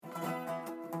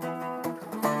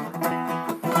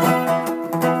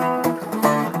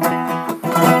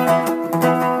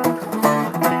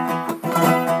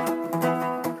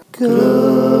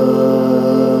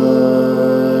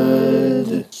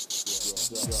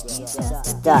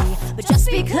But just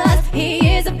because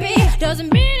he is a bee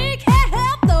doesn't mean he can't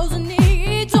help those in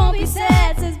need. Don't be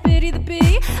sad, says Biddy the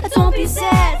bee. Don't be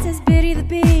sad, says Biddy the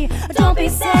bee. Don't be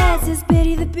sad, says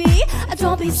Biddy the bee.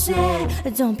 Don't be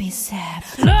sad, don't be sad.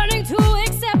 Learning to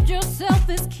accept yourself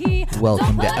is key.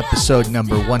 Welcome to episode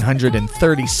number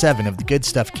 137 of the Good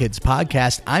Stuff Kids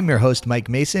podcast. I'm your host, Mike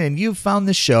Mason, and you've found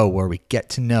the show where we get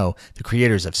to know the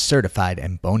creators of certified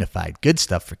and bona fide good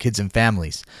stuff for kids and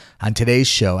families. On today's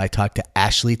show, I talked to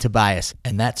Ashley Tobias,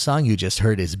 and that song you just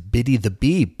heard is Biddy the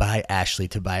Bee by Ashley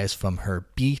Tobias from her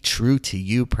Be True to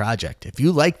You project. If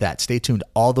you like that, stay tuned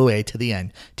all the way to the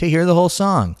end to hear the whole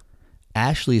song.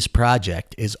 Ashley's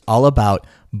project is all about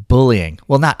bullying.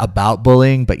 Well, not about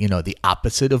bullying, but the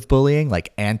opposite of bullying,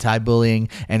 like anti-bullying,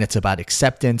 and it's about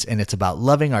acceptance, and it's about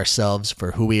loving ourselves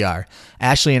for who we are.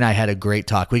 Ashley and I had a great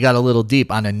talk. We got a little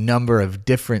deep on a number of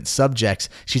different subjects.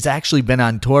 She's actually been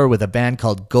on tour with a band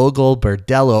called Gogol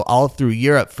Bordello all through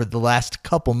Europe for the last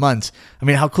couple months. I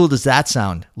mean, how cool does that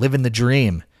sound? Living the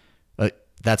dream.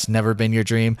 That's never been your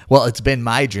dream? Well, it's been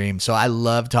my dream, so I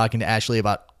love talking to Ashley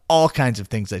about all kinds of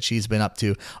things that she's been up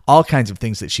to, all kinds of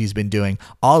things that she's been doing,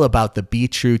 all about the Be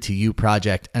True to You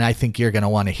project. And I think you're going to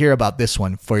want to hear about this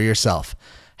one for yourself.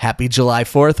 Happy July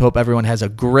 4th. Hope everyone has a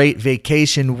great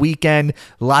vacation weekend.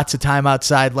 Lots of time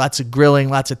outside, lots of grilling,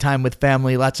 lots of time with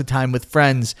family, lots of time with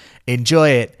friends. Enjoy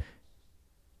it.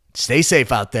 Stay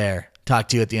safe out there. Talk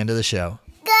to you at the end of the show.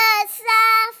 Good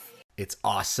stuff. It's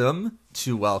awesome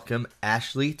to welcome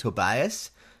Ashley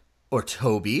Tobias, or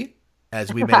Tobi,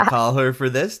 as we may call her for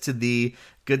this, to the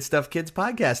Good Stuff Kids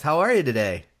podcast. How are you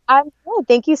today? I'm good.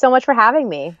 Thank you so much for having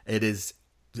me. It is,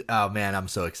 oh man, I'm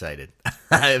so excited.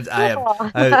 I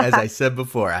have, as I said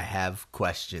before, I have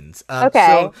questions.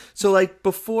 Okay. So like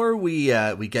before we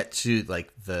get to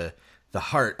like the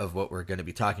heart of what we're going to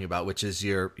be talking about, which is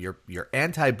your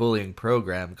anti-bullying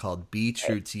program called Be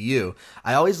True to You,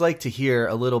 I always like to hear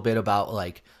a little bit about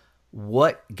like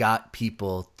what got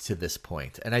people to this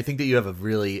point. And I think that you have a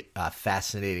really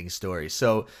fascinating story.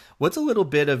 So what's a little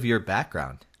bit of your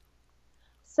background?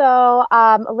 So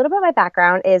a little bit of my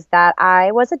background is that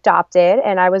I was adopted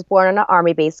and I was born in an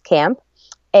Army base camp.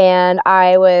 And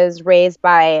I was raised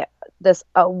by this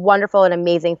wonderful and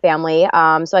amazing family.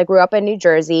 So I grew up in New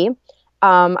Jersey.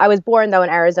 I was born, though, in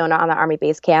Arizona on the Army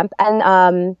base camp.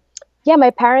 And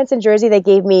my parents in Jersey, they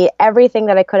gave me everything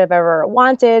that I could have ever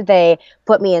wanted. They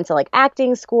put me into like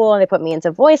acting school and they put me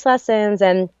into voice lessons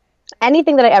and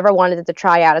anything that I ever wanted to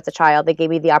try out as a child, they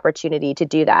gave me the opportunity to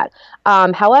do that.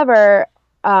 However,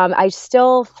 I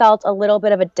still felt a little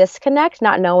bit of a disconnect,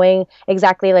 not knowing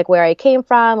exactly like where I came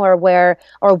from or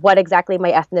what exactly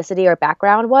my ethnicity or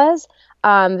background was.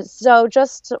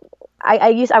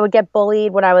 I would get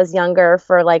bullied when I was younger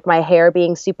for like my hair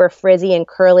being super frizzy and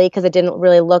curly because it didn't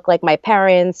really look like my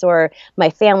parents or my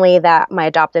family, my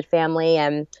adopted family,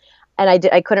 and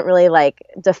I couldn't really like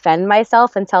defend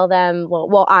myself and tell them,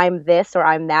 well, I'm this or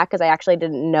I'm that, because I actually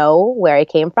didn't know where I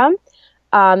came from.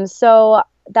 So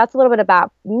that's a little bit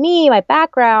about me, my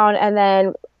background, and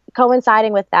then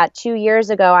coinciding with that, 2 years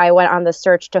ago, I went on the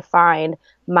search to find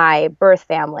my birth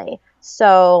family.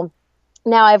 So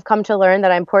now I've come to learn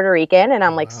that I'm Puerto Rican, and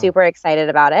I'm like super excited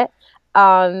about it.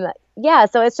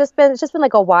 So it's just been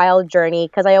like a wild journey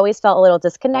because I always felt a little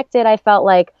disconnected. I felt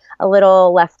like a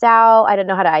little left out. I didn't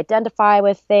know how to identify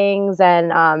with things,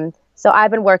 and so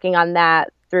I've been working on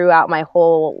that throughout my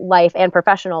whole life and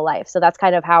professional life. So that's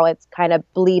kind of how it's kind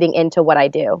of bleeding into what I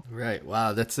do. Right.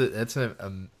 Wow. That's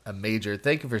a major.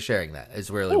 Thank you for sharing that. Is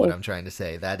really what I'm trying to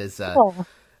say. That is.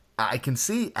 I can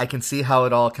see how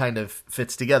it all kind of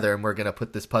fits together, and we're going to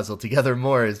put this puzzle together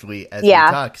more as we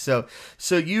talk. So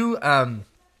you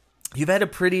you've had a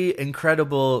pretty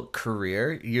incredible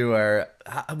career.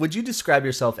 Would you describe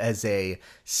yourself as a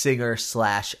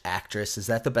singer/actress? Is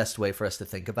that the best way for us to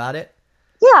think about it?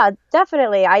 Yeah,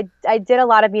 definitely. I did a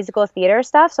lot of musical theater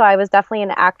stuff, so I was definitely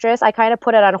an actress. I kind of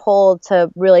put it on hold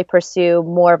to really pursue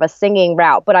more of a singing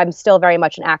route, but I'm still very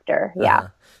much an actor. Yeah. Uh-huh.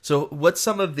 So what's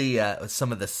some of the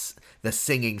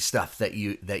singing stuff that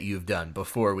you've done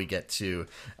before we get to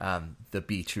the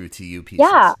Be True to You pieces?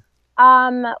 Yeah.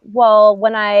 Well,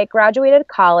 when I graduated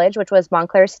college, which was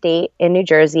Montclair State in New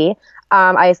Jersey,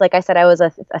 like I said, I was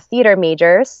a theater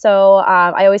major. So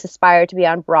I always aspired to be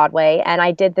on Broadway. And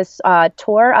I did this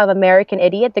tour of American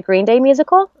Idiot, the Green Day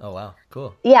musical. Oh, wow.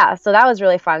 Cool. Yeah. So that was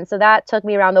really fun. So that took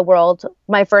me around the world,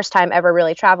 my first time ever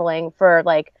really traveling, for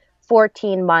like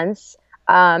 14 months.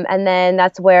 And then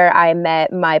that's where I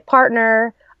met my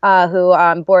partner,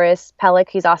 Boris Pelik.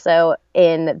 He's also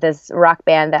in this rock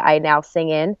band that I now sing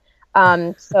in.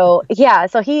 So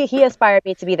he aspired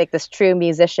me to be like this true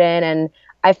musician, and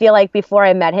I feel like before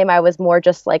I met him, I was more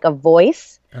just like a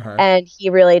voice, and he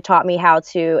really taught me how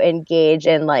to engage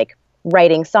in like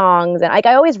writing songs. And like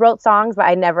I always wrote songs, but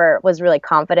I never was really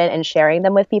confident in sharing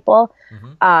them with people.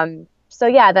 So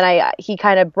yeah, then he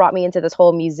kind of brought me into this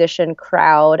whole musician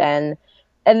crowd, and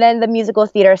then the musical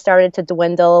theater started to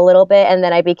dwindle a little bit, and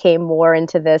then I became more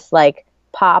into this like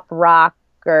pop rock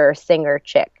or singer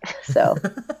chick. So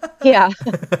yeah.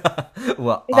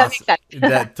 Well, Does that make sense?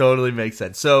 That totally makes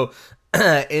sense. So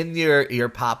in your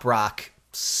pop rock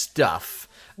stuff,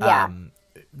 Yeah.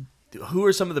 Who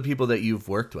are some of the people that you've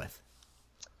worked with?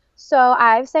 So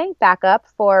I've sang backup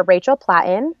for Rachel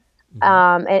Platten,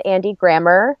 and Andy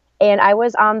Grammer. And I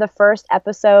was on the first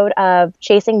episode of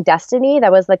Chasing Destiny.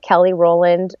 That was the Kelly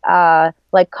Rowland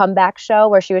like comeback show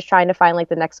where she was trying to find like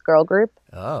the next girl group.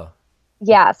 Oh.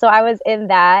 Yeah, so I was in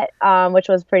that, which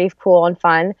was pretty cool and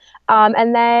fun.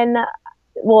 And then,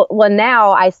 well,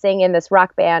 now I sing in this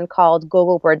rock band called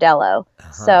Gogo Bordello.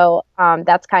 So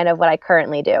that's kind of what I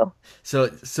currently do. So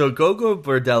Gogo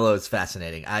Bordello is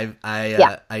fascinating.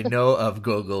 I know of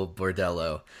Gogo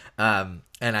Bordello, and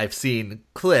I've seen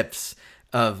clips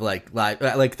of like live,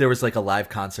 like there was like a live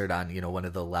concert on one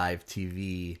of the live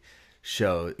TV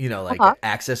show, like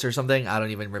Access or something. I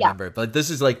don't even remember, but this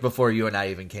is like before you and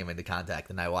I even came into contact,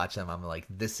 and I watched them. I'm like,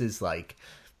 this is like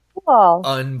Cool.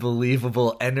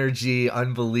 Unbelievable energy,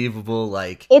 unbelievable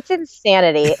like it's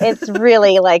insanity. It's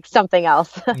really like something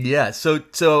else. Yeah. So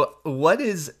what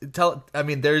is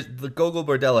there's the Gogo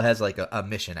Bordello has like a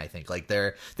mission, I think. Like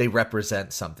they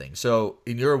represent something. So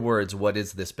in your words, what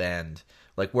is this band?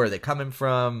 Like, where are they coming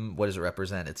from? What does it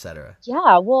represent, etc.?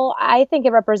 Yeah, well, I think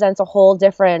it represents a whole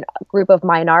different group of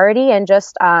minority and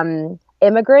just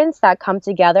immigrants that come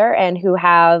together and who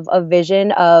have a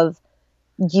vision of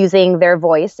using their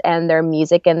voice and their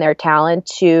music and their talent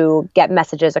to get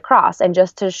messages across, and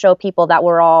just to show people that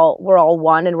we're all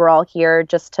one, and we're all here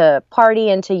just to party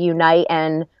and to unite,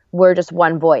 and we're just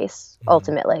one voice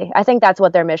ultimately. I think that's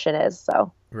what their mission is.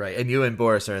 So right, and you and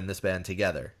Boris are in this band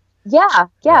together. Yeah,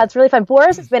 It's really fun.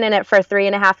 Boris has been in it for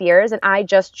 3.5 years, and I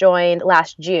just joined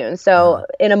last June. So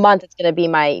in a month, it's going to be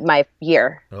my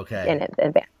year. Okay.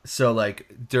 In band. So like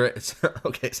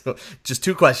so just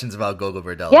two questions about Gogo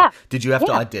Bordello. Yeah. Did you have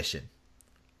to audition?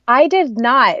 I did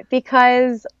not,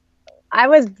 because I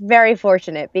was very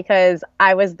fortunate because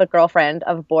I was the girlfriend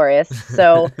of Boris.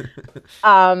 So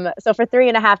so for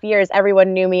 3.5 years,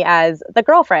 everyone knew me as the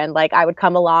girlfriend. Like I would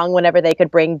come along whenever they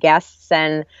could bring guests,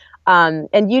 and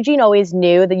Eugene always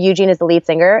knew that Eugene is the lead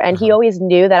singer, and he always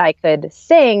knew that I could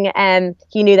sing, and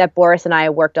he knew that Boris and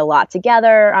I worked a lot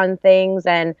together on things,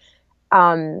 and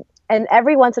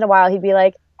every once in a while he'd be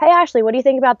like, "Hey Ashley, what do you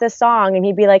think about this song?" And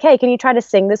he'd be like, "Hey, can you try to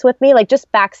sing this with me?" Like just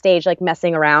backstage, like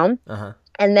messing around.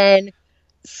 And then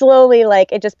slowly,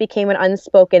 like it just became an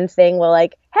unspoken thing where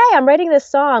like, "Hey, I'm writing this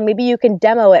song. Maybe you can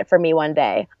demo it for me one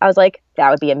day." I was like, that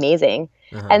would be amazing.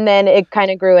 And then it kind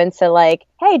of grew into like,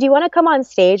 "Hey, do you want to come on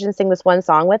stage and sing this one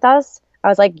song with us?" I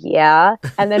was like, yeah.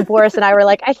 And then Boris and I were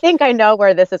like, I think I know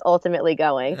where this is ultimately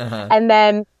going. And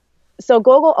then, so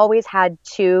Gogo always had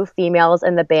 2 females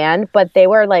in the band, but they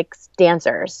were like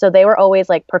dancers. So they were always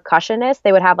like percussionists.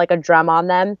 They would have like a drum on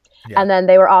them. Yeah. And then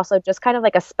they were also just kind of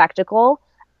like a spectacle.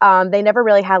 They never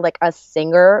really had like a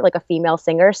singer, like a female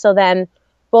singer. So then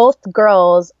both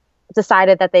girls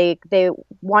decided that they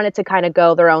wanted to kind of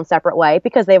go their own separate way,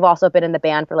 because they've also been in the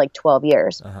band for like 12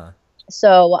 years.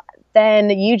 So then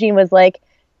Eugene was like,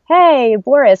 "Hey,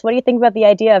 Boris, what do you think about the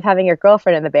idea of having your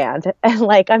girlfriend in the band?" And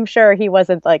like, I'm sure he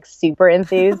wasn't like super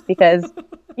enthused because,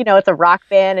 it's a rock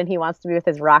band and he wants to be with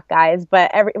his rock guys.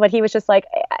 But he was just like,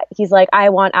 he's like, "I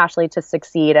want Ashley to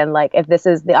succeed. And like, if this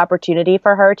is the opportunity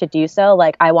for her to do so,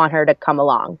 like, I want her to come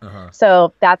along."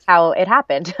 So that's how it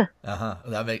happened.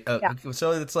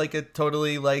 So it's like a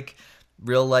totally like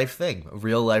real life thing, a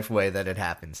real life way that it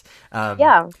happens.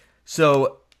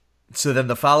 So then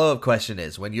the follow-up question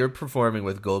is, when you're performing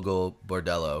with Gogo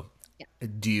Bordello,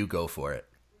 do you go for it?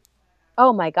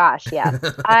 Oh my gosh, yes.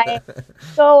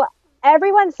 So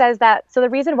everyone says that. So the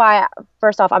reason why,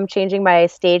 first off, I'm changing my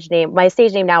stage name. My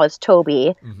stage name now is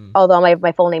Tobi, although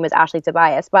my full name is Ashley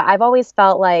Tobias. But I've always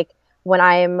felt like when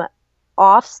I'm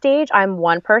off stage, I'm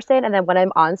one person, and then when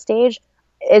I'm on stage,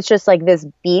 it's just like this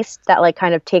beast that like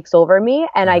kind of takes over me,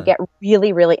 and I get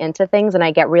really, really into things, and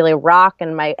I get really rock,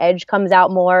 and my edge comes out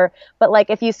more. But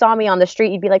like if you saw me on the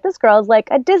street, you'd be like, this girl is like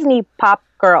a Disney pop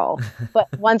girl. But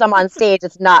once I'm on stage,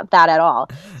 it's not that at all.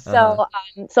 So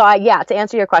to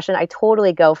answer your question, I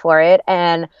totally go for it,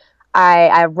 and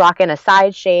I rock in a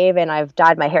side shave, and I've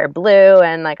dyed my hair blue,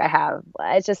 and like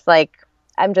it's just like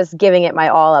I'm just giving it my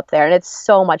all up there. And it's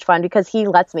so much fun because he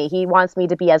lets me. He wants me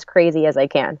to be as crazy as I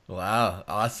can. Wow,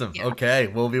 awesome. Yeah. Okay,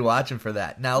 we'll be watching for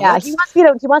that. Now, yeah, he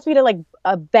wants me to like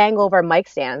bang over mic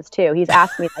stands too. He's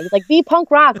asked me, he's like, be punk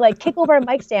rock, like kick over a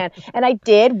mic stand. And I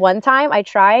did one time. I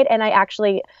tried, and I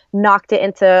actually knocked it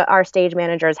into our stage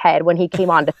manager's head when he came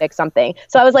on to fix something.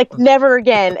 So I was like, never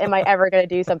again am I ever going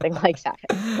to do something like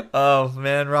that. Oh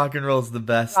man, rock and roll's the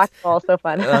best. Rock and roll, so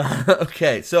fun.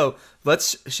 Okay, so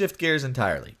let's shift gears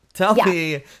entirely. Tell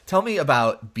me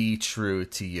about Be True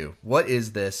to You. What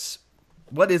is this?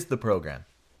 What is the program?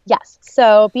 Yes.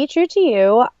 So Be True to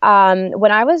You,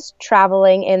 when I was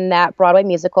traveling in that Broadway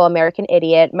musical, American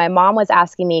Idiot, my mom was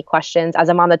asking me questions as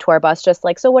I'm on the tour bus, just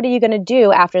like, so what are you going to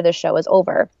do after the show is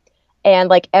over? And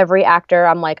like every actor,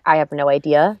 I'm like, I have no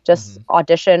idea. Just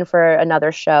audition for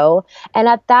another show. And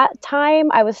at that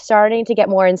time, I was starting to get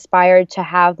more inspired to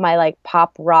have my like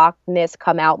pop rockness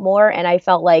come out more. And I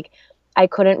felt like I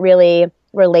couldn't really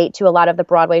relate to a lot of the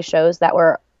Broadway shows that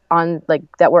were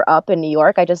that were up in New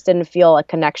York. I just didn't feel a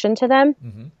connection to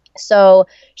them. So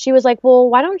she was like, well,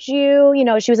 why don't you,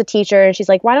 she was a teacher, and she's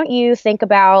like, why don't you think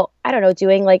about, I don't know,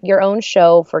 doing like your own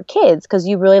show for kids? Because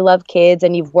you really love kids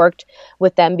and you've worked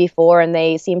with them before and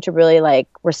they seem to really like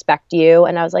respect you.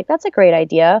 And I was like, that's a great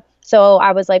idea. So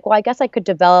I was like, well, I guess I could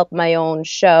develop my own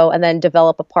show and then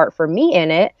develop a part for me in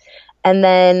it. And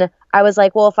then I was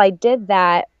like, well, if I did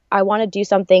that, I want to do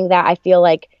something that I feel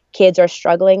like kids are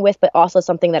struggling with, but also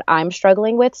something that I'm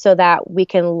struggling with, so that we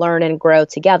can learn and grow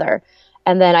together.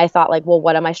 And then I thought like, well,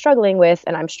 what am I struggling with?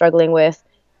 And I'm struggling with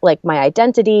like my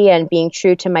identity and being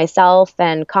true to myself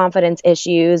and confidence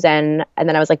issues. And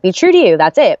then I was like, be true to you.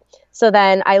 That's it. So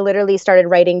then I literally started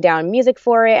writing down music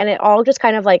for it, and it all just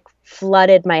kind of like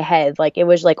flooded my head. Like it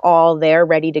was like all there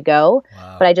ready to go.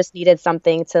 Wow. But I just needed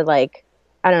something to like,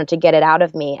 I don't know, to get it out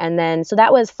of me. And then, so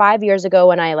that was 5 years ago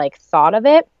when I like thought of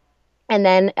it. And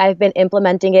then I've been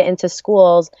implementing it into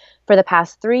schools for the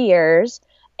past 3 years.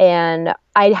 And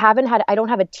I don't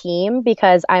have a team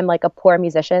because I'm like a poor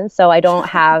musician. So I don't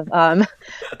have,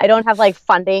 like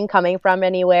funding coming from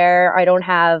anywhere.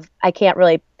 I can't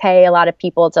really pay a lot of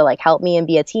people to like help me and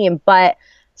be a team. But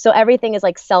so everything is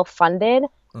like self-funded.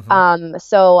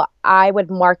 So I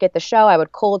would market the show. I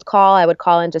would cold call. I would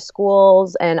call into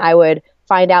schools, and I would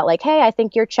find out like, hey, I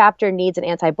think your chapter needs an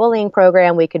anti-bullying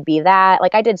program. We could be that.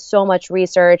 Like I did so much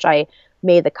research. I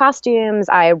made the costumes.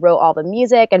 I wrote all the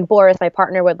music, and Boris, my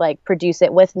partner, would like produce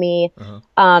it with me.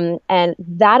 And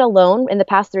that alone, in the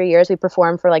past 3 years, we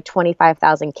performed for like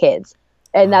 25,000 kids.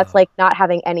 And that's like not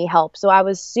having any help. So I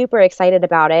was super excited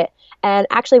about it. And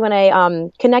actually when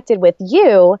I connected with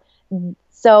you,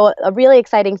 so a really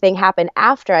exciting thing happened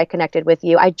after I connected with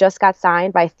you. I just got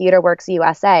signed by TheaterWorks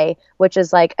USA, which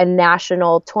is like a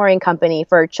national touring company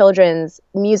for children's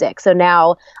music. So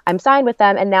now I'm signed with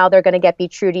them, and now they're going to get Be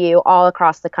True to You all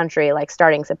across the country, like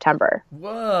starting September.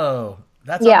 Whoa.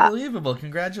 That's unbelievable.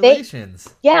 Congratulations.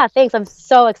 Thanks. I'm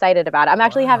so excited about it. I'm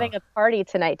actually having a party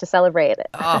tonight to celebrate it.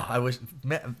 Oh, I wish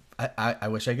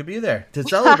I could be there to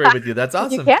celebrate with you. That's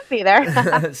awesome. You can't be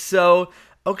there.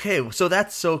 Okay, so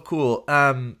that's so cool.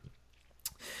 I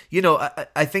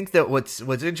think that what's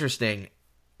interesting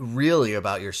really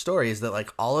about your story is that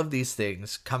like all of these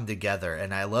things come together.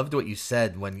 And I loved what you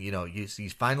said when, you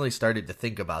finally started to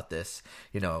think about this.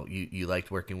 You liked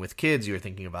working with kids. You were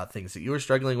thinking about things that you were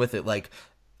struggling with. It like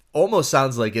almost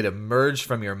sounds like it emerged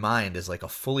from your mind as like a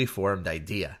fully formed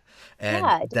idea.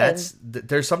 And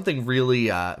there's something really,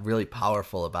 really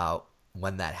powerful about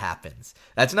when that happens.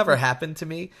 That's never happened to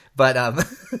me, but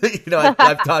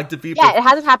I've talked to people. Yeah, it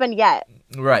hasn't happened yet.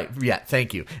 Right. Yeah.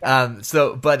 Thank you.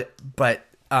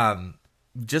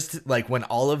 Just like when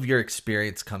all of your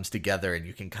experience comes together and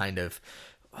you can kind of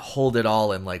hold it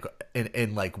all in like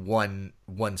one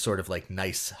sort of like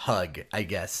nice hug, I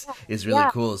guess, is really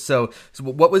cool. So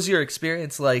what was your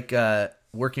experience like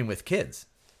working with kids?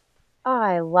 Oh,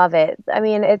 I love it. I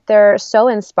mean, they're so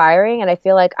inspiring, and I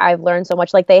feel like I've learned so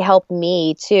much. Like they help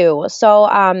me too. So,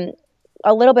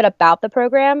 a little bit about the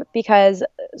program, because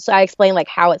I explained like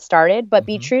how it started, but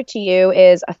Be True to You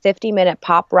is a 50-minute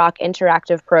pop rock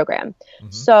interactive program.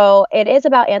 So it is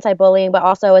about anti-bullying, but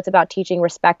also it's about teaching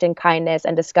respect and kindness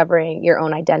and discovering your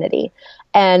own identity.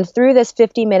 And through this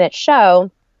 50-minute show,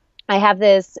 I have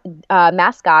this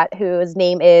mascot whose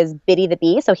name is Biddy the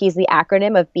Bee. So he's the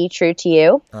acronym of Be True to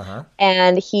You.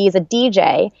 And he's a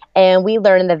DJ. And we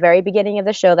learned in the very beginning of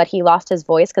the show that he lost his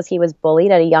voice because he was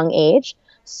bullied at a young age.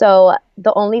 So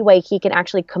the only way he can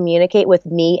actually communicate with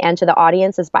me and to the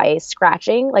audience is by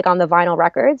scratching, like on the vinyl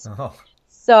records.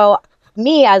 So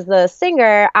me as the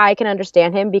singer, I can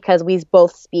understand him because we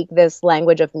both speak this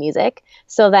language of music.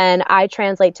 So then I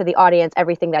translate to the audience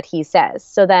everything that he says.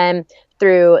 So then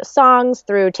through songs,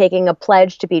 through taking a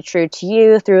pledge to be true to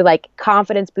you, through like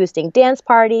confidence boosting dance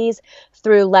parties,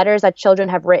 through letters that children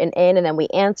have written in and then we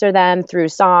answer them through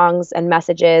songs and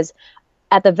messages.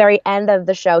 At the very end of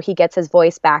the show, he gets his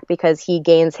voice back because he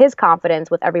gains his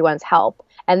confidence with everyone's help.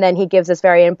 And then he gives this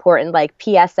very important like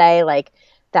PSA, like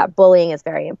that bullying is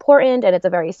very important and it's a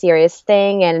very serious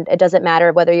thing. And it doesn't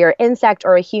matter whether you're an insect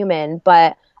or a human,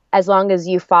 but as long as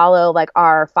you follow like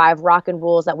our 5 rockin'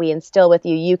 rules that we instill with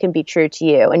you, you can be true to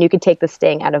you and you can take the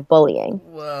sting out of bullying.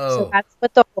 Whoa. So that's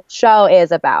what the whole show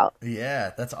is about.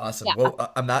 Yeah, that's awesome. Yeah.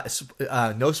 Well, I'm not,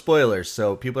 no spoilers,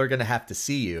 so people are going to have to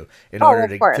see you in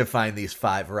order to find these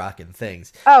 5 rockin'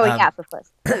 things. Oh, yes, of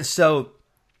course. So,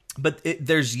 but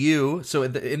there's you. So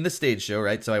in the stage show,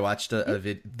 right? So I watched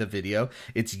the video.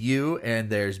 It's you and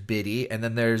there's Biddy and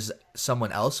then there's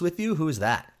someone else with you. Who is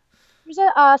that? There's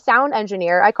a sound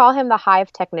engineer. I call him the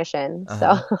hive technician.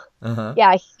 So,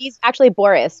 yeah, he's actually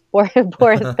Boris.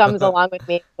 Boris comes along with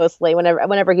me mostly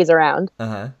whenever he's around.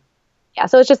 Yeah,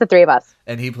 so it's just the 3 of us.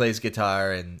 And he plays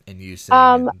guitar and you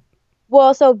sing.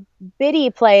 Well, so Biddy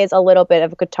plays a little bit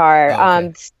of guitar. Oh,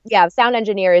 okay. Yeah, the sound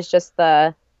engineer is just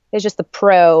the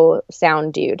pro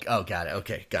sound dude. Oh, got it.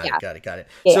 Okay, got it.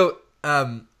 Yeah. So,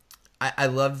 I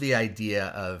love the idea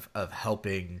of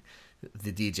helping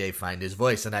the DJ find his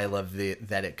voice, and I love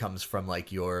that it comes from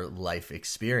like your life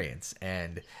experience.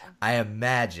 And I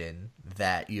imagine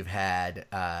that you've had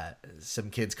some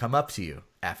kids come up to you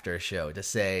after a show to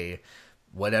say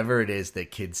whatever it is that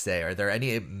kids say. Are there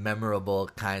any memorable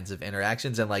kinds of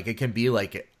interactions? And like it can be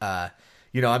like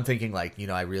I'm thinking like,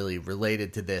 I really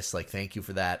related to this, like thank you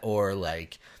for that, or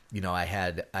like I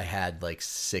had like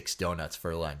 6 donuts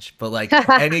for lunch, but like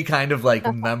any kind of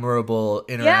like memorable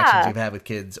interactions you've had with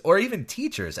kids or even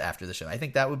teachers after the show. I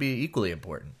think that would be equally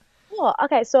important. Cool.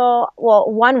 Okay. So,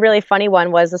 one really funny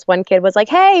one was this one kid was like,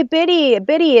 "Hey, Biddy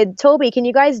and Toby, can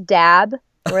you guys dab?"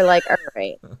 We're like, "All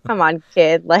right, come on,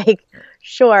 kid. Like,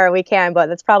 sure, we can, but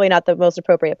that's probably not the most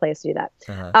appropriate place to do that."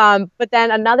 But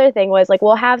then another thing was like,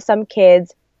 we'll have some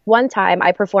kids. One time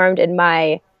I performed in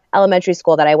my elementary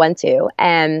school that I went to,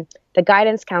 and the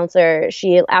guidance counselor,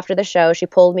 after the show, she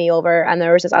pulled me over and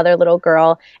there was this other little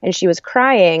girl and she was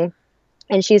crying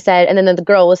and she said, and then the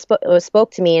girl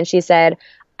spoke to me and she said,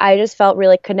 "I just felt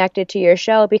really connected to your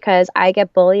show because I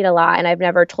get bullied a lot and I've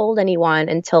never told anyone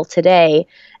until today."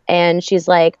 And she's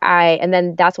like, and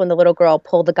then that's when the little girl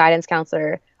pulled the guidance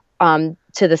counselor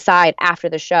to the side after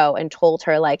the show and told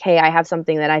her like, "Hey, I have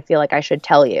something that I feel like I should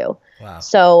tell you." Wow.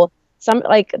 So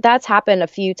that's happened a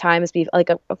few times,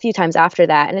 a few times after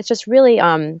that. And it's just really,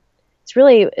 it's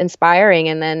really inspiring.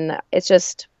 And then I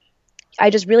just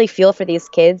really feel for these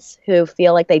kids who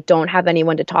feel like they don't have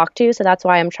anyone to talk to. So that's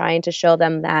why I'm trying to show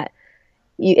them that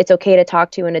it's okay to talk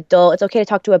to an adult. It's okay to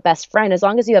talk to a best friend, as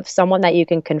long as you have someone that you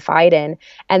can confide in.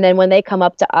 And then when they come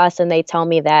up to us and they tell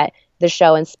me that the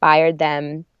show inspired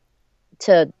them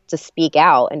to speak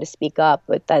out and to speak up,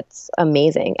 but that's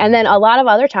amazing. And then a lot of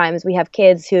other times we have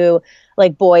kids who,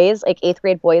 like boys, like 8th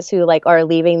grade boys who like are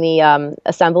leaving the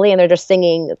assembly and they're just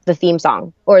singing the theme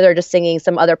song or they're just singing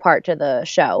some other part to the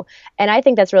show. And I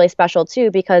think that's really special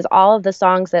too, because all of the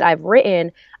songs that I've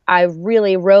written, I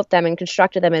really wrote them and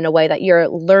constructed them in a way that you're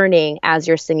learning as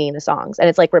you're singing the songs. And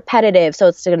it's like repetitive, so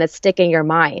it's going to stick in your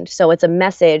mind. So it's a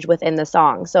message within the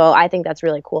song. So I think that's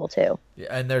really cool too. Yeah,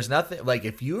 and there's nothing like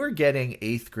if you are getting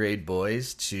 8th grade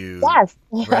boys to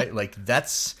right, like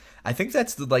I think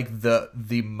that's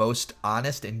the most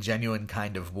honest and genuine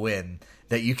kind of win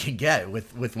that you can get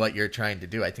with what you're trying to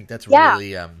do. I think that's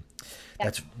really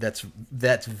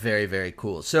that's very, very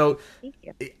cool. So Thank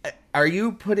you. Are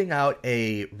you putting out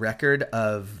a record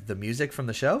of the music from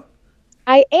the show?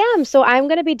 I am. So I'm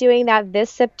going to be doing that this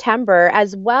September,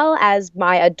 as well as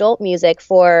my adult music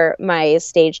for my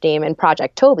stage name and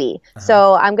Project Tobi.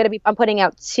 So I'm putting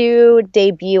out 2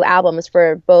 debut albums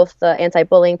for both the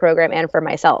anti-bullying program and for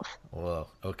myself. Whoa.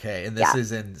 Okay. And this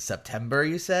is in September,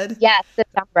 you said? Yes,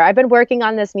 September. I've been working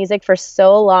on this music for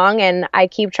so long and I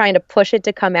keep trying to push it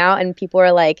to come out and people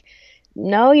are like,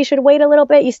 "No, you should wait a little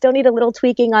bit. You still need a little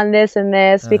tweaking on this and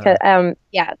this," because I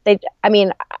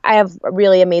have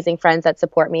really amazing friends that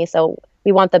support me. So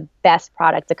we want the best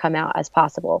product to come out as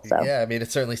possible. So yeah, I mean,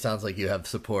 it certainly sounds like you have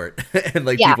support and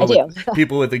like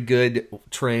people with a good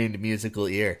trained musical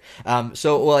ear.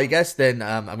 So I guess then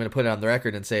I'm going to put it on the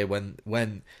record and say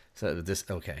so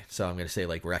I'm going to say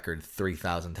like record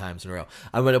 3,000 times in a row.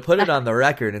 I'm going to put it on the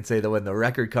record and say that when the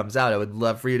record comes out, I would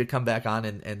love for you to come back on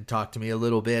and talk to me a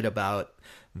little bit about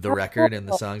the record and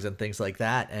the songs and things like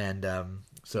that. And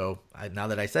so now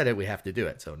that I said it, we have to do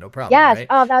it. So no problem. Yes. Right?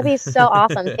 Oh, that'd be so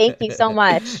awesome. Thank you so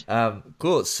much.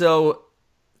 Cool. So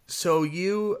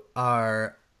you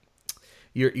are,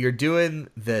 you're doing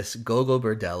this Gogol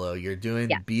Bordello. You're doing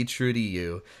Be True to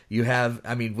You. You have,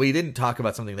 I mean, we didn't talk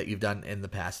about something that you've done in the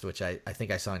past, which I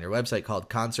think I saw on your website, called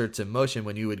Concerts in Motion,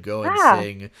 when you would go and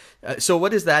sing. So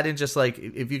what is that? And just like,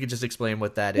 if you could just explain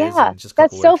what that is. And just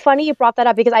that's so funny you brought that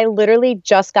up, because I literally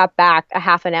just got back a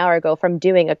half an hour ago from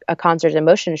doing a Concerts in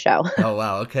Motion show. Oh,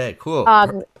 wow. Okay, cool.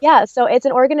 So it's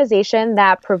an organization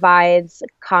that provides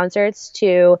concerts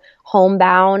to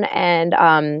homebound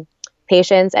and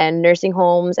patients and nursing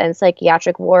homes and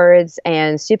psychiatric wards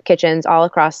and soup kitchens all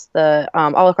across the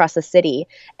city.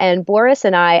 And Boris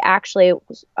and I actually,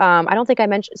 I don't think I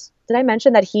mentioned. Did I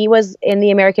mention that he was in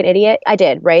The American Idiot? I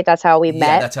did, right? That's how we met.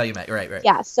 Yeah, that's how you met. Right.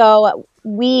 Yeah. So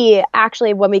we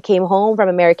actually, when we came home from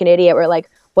American Idiot, we're like,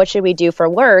 what should we do for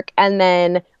work? And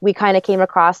then we kind of came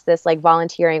across this like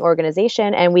volunteering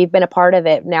organization, and we've been a part of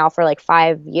it now for like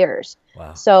 5 years.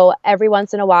 Wow. So every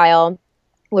once in a while,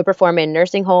 we perform in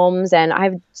nursing homes,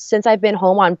 and since I've been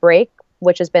home on break,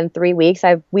 which has been 3 weeks,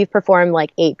 we've performed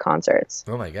like 8 concerts.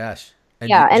 Oh my gosh!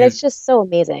 And it's just so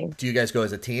amazing. Do you guys go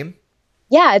as a team?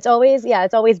 Yeah, it's always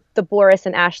the Boris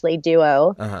and Ashley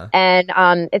duo,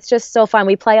 and it's just so fun.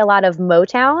 We play a lot of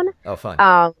Motown. Oh,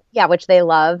 fun. Which they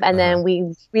love, and then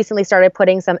we recently started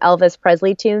putting some Elvis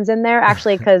Presley tunes in there,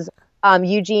 actually, because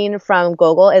Eugene from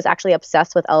Gogol is actually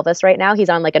obsessed with Elvis right now. He's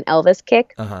on like an Elvis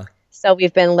kick. So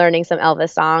we've been learning some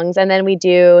Elvis songs, and then we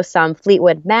do some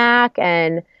Fleetwood Mac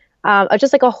and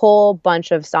just like a whole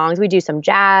bunch of songs. We do some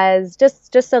jazz,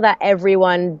 just so that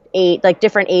everyone,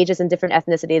 different ages and different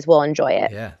ethnicities, will enjoy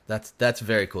it. Yeah, that's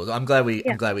very cool. I'm glad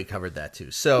we covered that too.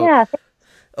 So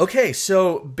okay,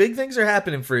 so big things are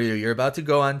happening for you. You're about to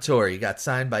go on tour. You got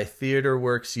signed by Theater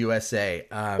Works USA.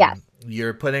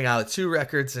 You're putting out 2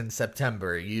 records in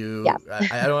September.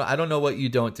 I don't know what you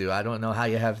don't do. I don't know how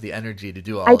you have the energy to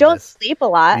do all of this. I don't sleep a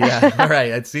lot. Yeah,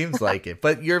 right. It seems like it.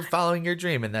 But you're following your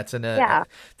dream, and that's that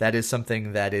is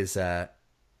something that is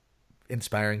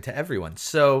inspiring to everyone.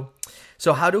 So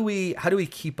how do we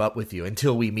keep up with you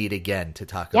until we meet again to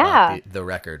talk about the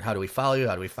record? How do we follow you?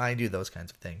 How do we find you? Those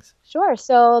kinds of things. Sure.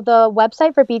 So the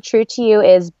website for Be True to You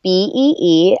is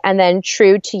BEE and then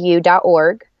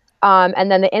truetouyorg.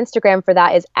 And then the Instagram for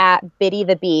that is at Biddy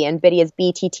the Bee, and Biddy is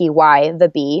BTTY the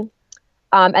Bee.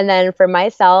 And then for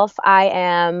myself,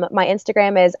 my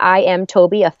Instagram is I am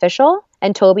Tobi Official,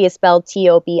 and Tobi is spelled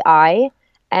TOBI.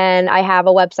 And I have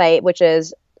a website, which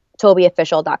is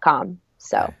tobiofficial.com.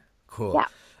 So okay. Cool.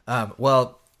 Yeah.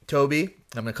 Well, Tobi,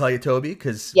 I'm going to call you Tobi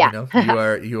because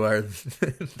you are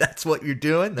that's what you're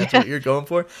doing. That's what you're going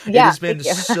for. It has been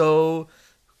so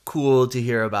cool to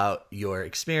hear about your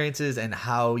experiences and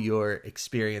how your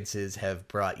experiences have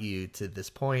brought you to this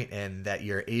point, and that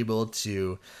you're able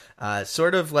to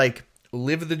sort of like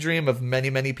live the dream of many,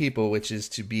 many people, which is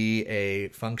to be a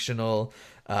functional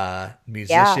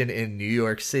musician in New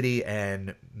York City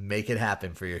and make it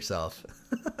happen for yourself.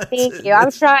 Thank you. I'm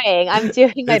trying. I'm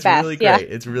doing my best. Really great. Yeah.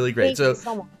 It's really great. Thank you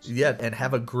so much. Yeah, and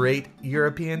have a great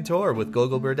European tour with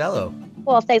Gogol Bordello.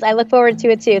 Well, thanks. I look forward to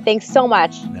it too. Thanks so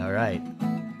much. All right.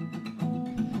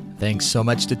 Thanks so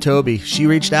much to Tobi. She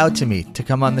reached out to me to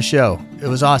come on the show. It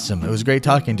was awesome. It was great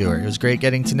talking to her. It was great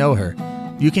getting to know her.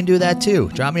 You can do that too.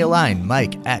 Drop me a line,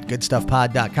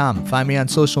 mike@goodstuffpod.com. Find me on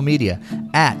social media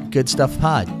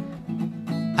 @goodstuffpod.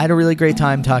 I had a really great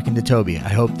time talking to Tobi. I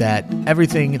hope that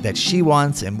everything that she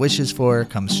wants and wishes for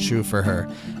comes true for her.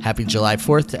 Happy July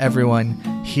 4th to everyone.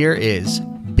 Here is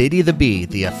Biddy the Bee,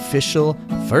 the official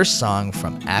first song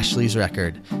from Ashley's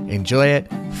record. Enjoy it.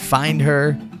 Find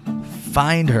her.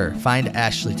 Find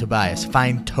Ashley Tobias.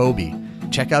 Find Tobi.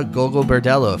 Check out Gogol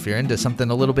Bordello if you're into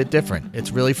something a little bit different.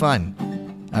 It's really fun.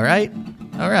 All right?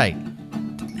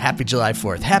 Happy July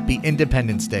 4th. Happy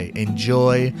Independence Day.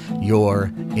 Enjoy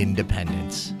your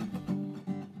independence.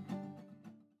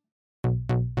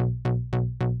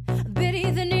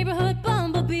 Biddy the neighborhood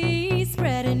bumblebee,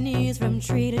 spreading news from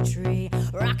tree to tree.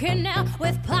 Rocking out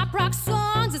with pop rock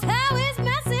songs is how his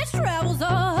message travels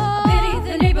on.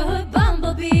 Biddy the neighborhood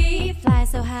bumblebee,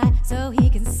 flies so high so he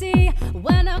can see.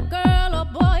 When a girl or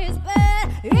boy is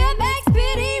bad, it makes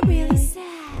Biddy really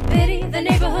sad. Biddy the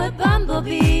neighborhood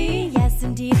bumblebee, yes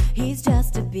indeed, he's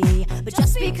just a bee. But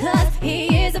just because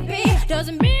he is a bee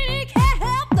doesn't mean he can't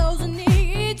help those in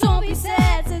need. Don't be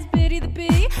sad, says Biddy the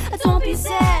bee. Don't be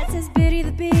sad, says Biddy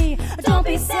the bee. Don't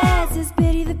be sad, says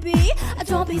Biddy the bee.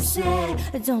 Don't be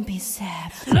sad, don't be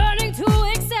sad. Learning to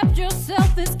accept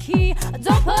yourself is key.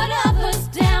 Don't put others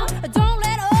down. Don't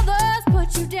let others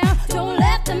put you down. Don't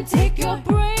let them take your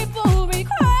breath.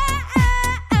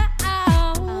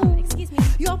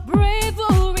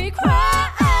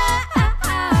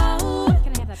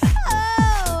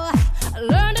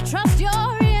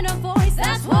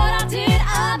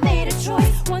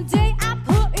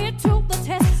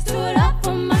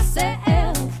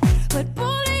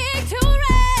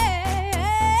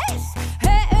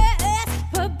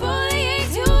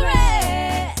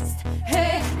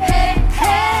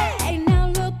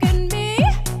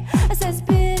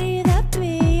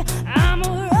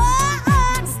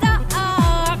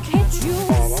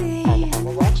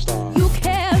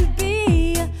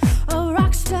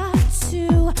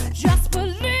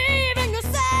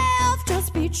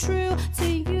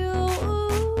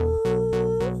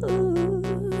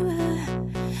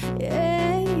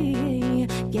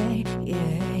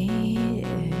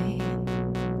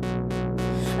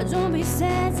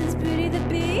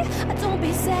 Don't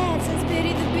be sad, says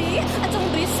Biddy the Bee.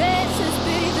 Don't be sad, says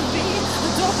Biddy the Bee.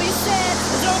 Don't be sad,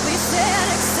 don't be sad.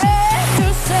 Accept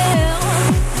yourself.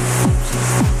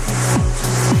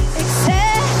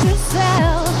 Accept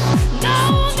yourself. No,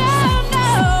 no,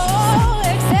 no.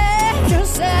 Accept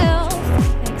yourself.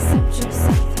 Accept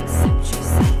yourself. Accept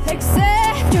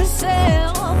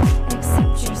yourself.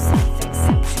 Accept yourself.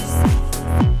 Accept yourself. Accept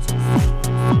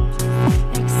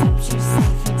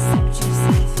yourself. Accept yourself.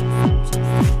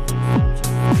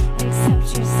 Accept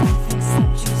yourself.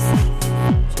 Accept yourself.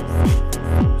 Accept yourself.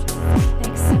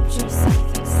 Accept yourself.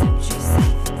 Accept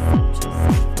yourself.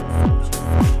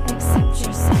 Accept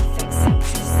yourself. Accept yourself.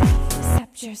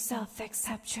 Accept yourself.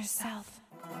 Accept yourself.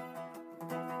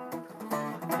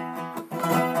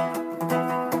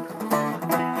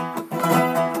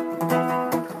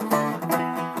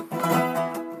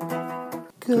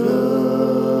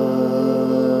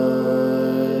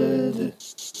 Good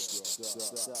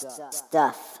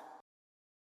Stuff.